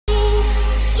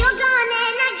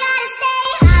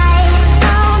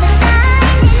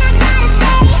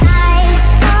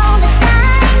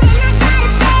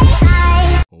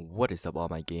What is up, all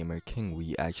my gamer? King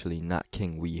Wee, actually not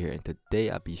King Wee here, and today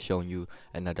I'll be showing you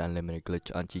another unlimited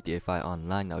glitch on GTA 5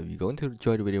 online. Now if you're going to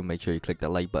enjoy the video, make sure you click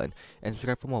that like button and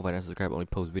subscribe for more. If I don't subscribe, only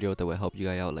post videos that will help you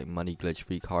guys out, like money glitch,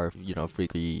 free car,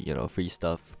 free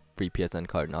stuff, free PSN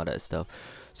card and all that stuff.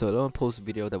 So I don't post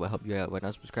video that will help you guys out when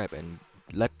I subscribe, and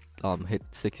hit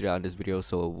 60 on this video,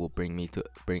 so it will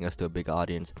bring us to a big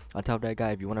audience. On top of that,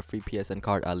 guys, if you want a free PSN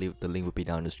card, I'll leave the link will be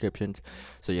down in the description,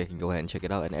 so you can go ahead and check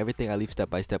it out. And everything I leave step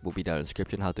by step will be down in the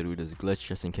description, how to do this glitch,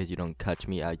 just in case you don't catch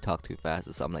me, I talk too fast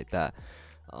or something like that.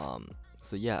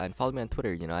 So yeah, and follow me on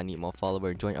Twitter. I need more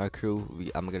followers. Join our crew.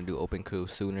 I'm gonna do open crew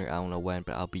sooner. I don't know when,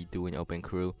 but I'll be doing open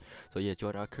crew. So yeah,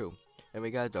 join our crew.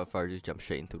 Anyway, guys, without further ado, jump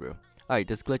straight into the. Alright,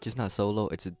 this glitch is not solo.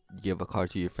 It's a give a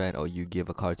card to your friend, or you give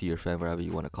a card to your friend, whatever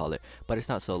you want to call it. But it's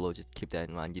not solo. Just keep that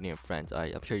in mind. You need friends.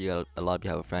 Alright, I'm sure a lot of you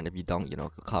have a friend. If you don't,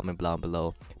 comment down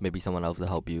below. Maybe someone else will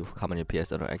help you. Comment your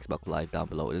PSN or Xbox Live down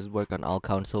below. This work on all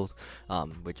consoles,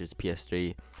 which is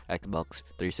ps3, xbox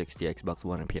 360, xbox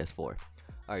one, and ps4.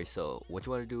 Alright, so what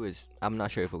you want to do is, I'm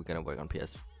not sure if we're gonna work on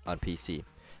PC.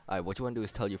 Alright, what you want to do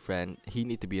is tell your friend he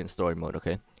need to be in story mode.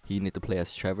 Okay, he need to play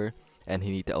as Trevor, and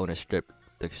he need to own the strip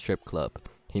club.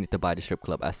 He need to buy the strip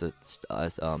club as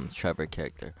Trevor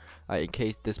character. Alright, in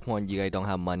case this point you guys don't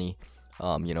have money,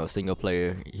 single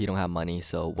player, he don't have money,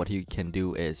 so what he can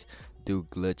do is do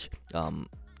glitch.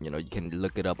 You can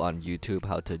look it up on YouTube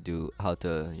how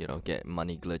to get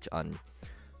money glitch on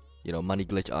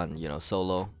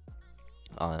solo,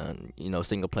 on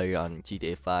single player on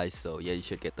GTA 5. So yeah, you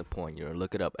should get the point.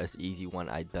 Look it up. It's the easy one.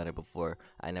 I've done it before.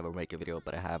 I never make a video,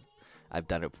 but I've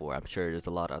done it before. I'm sure there's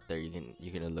a lot out there. You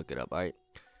can look it up. Alright,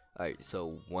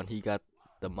 so when he got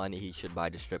the money, he should buy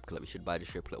the strip club.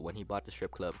 When he bought the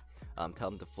strip club, tell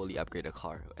him to fully upgrade a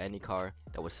car, any car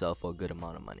that would sell for a good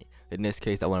amount of money. In this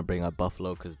case, I want to bring out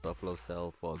Buffalo, because Buffalo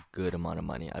sell for a good amount of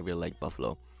money. I really like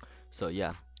Buffalo. So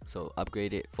yeah, so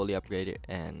upgrade it, fully upgrade it,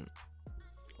 and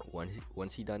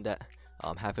once he done that,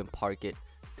 have him park it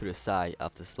to the side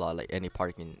of the slot, like any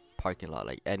parking lot,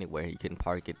 like anywhere he can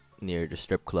park it near the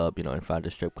strip club, in front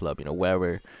of the strip club,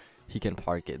 wherever he can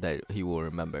park it that he will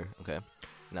remember. Okay,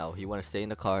 now he want to stay in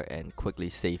the car and quickly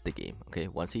save the game. Okay,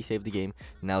 once he saved the game,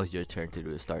 now it's your turn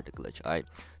to start the glitch. Alright,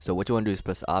 so what you want to do is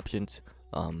press options,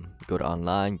 go to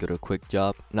online, go to go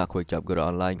to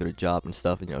online, go to job and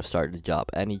stuff, and start the job,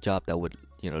 any job that would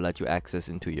let you access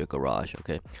into your garage.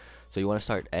 Okay, so you want to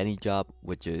start any job,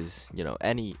 which is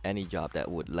any job that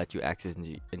would let you access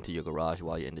into your garage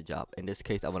while you're in the job. In this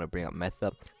case, I want to bring up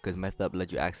meth'd, because meth'd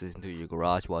let you access into your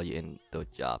garage while you're in the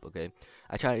job. Okay,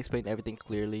 I try to explain everything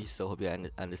clearly, so hope you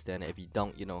understand it. If you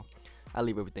don't, I'll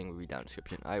leave everything will be down in the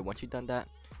description. Alright, once you've done that,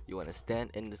 you want to stand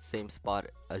in the same spot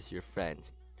as your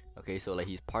friends. Okay, so like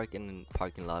he's parking in the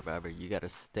parking lot, wherever, you gotta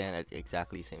stand at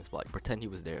exactly the same spot. Pretend he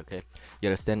was there. Okay, you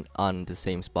gotta stand on the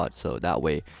same spot, so that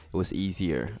way it was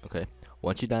easier. Okay,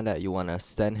 once you done that, you wanna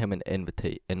send him an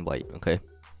invite. Okay,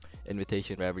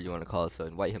 invitation, whatever you wanna call it. So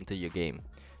invite him to your game.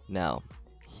 Now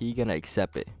he gonna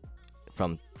accept it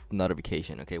from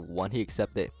notification. Okay, when he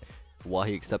accept it,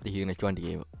 he gonna join the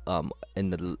game.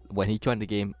 When he joined the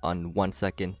game, on 1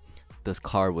 second, this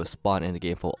car will spawn in the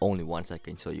game for only 1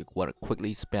 second. So you want to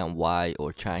quickly spam Y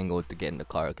or triangle to get in the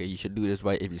car. Okay, you should do this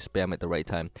right if you spam at the right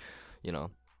time.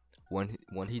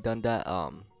 When he done that,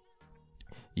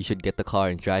 you should get the car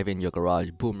and drive in your garage.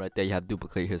 Boom, right there, you have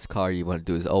duplicate his car. You want to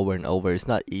do this over and over. It's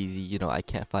not easy. I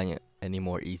can't find any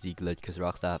more easy glitch, because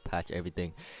Rockstar patch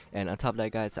everything. And on top of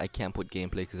that, guys, I can't put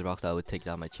gameplay because Rockstar would take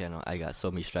down my channel. I got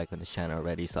so many strikes on this channel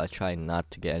already, so I try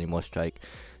not to get any more strike.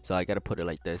 So I gotta put it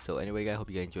like this. So anyway, guys, hope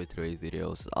you guys enjoyed today's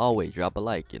videos. As always, drop a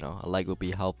like. A like would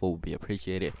be helpful, would be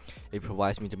appreciated. It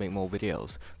provides me to make more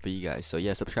videos for you guys. So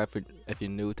yeah, subscribe if you're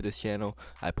new to this channel.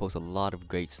 I post a lot of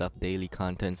great stuff, daily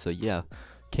content. So yeah,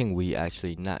 King Wee,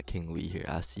 actually not King Wee here.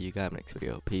 I'll see you guys next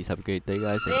video. Peace. Have a great day,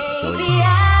 guys. And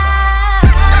enjoy.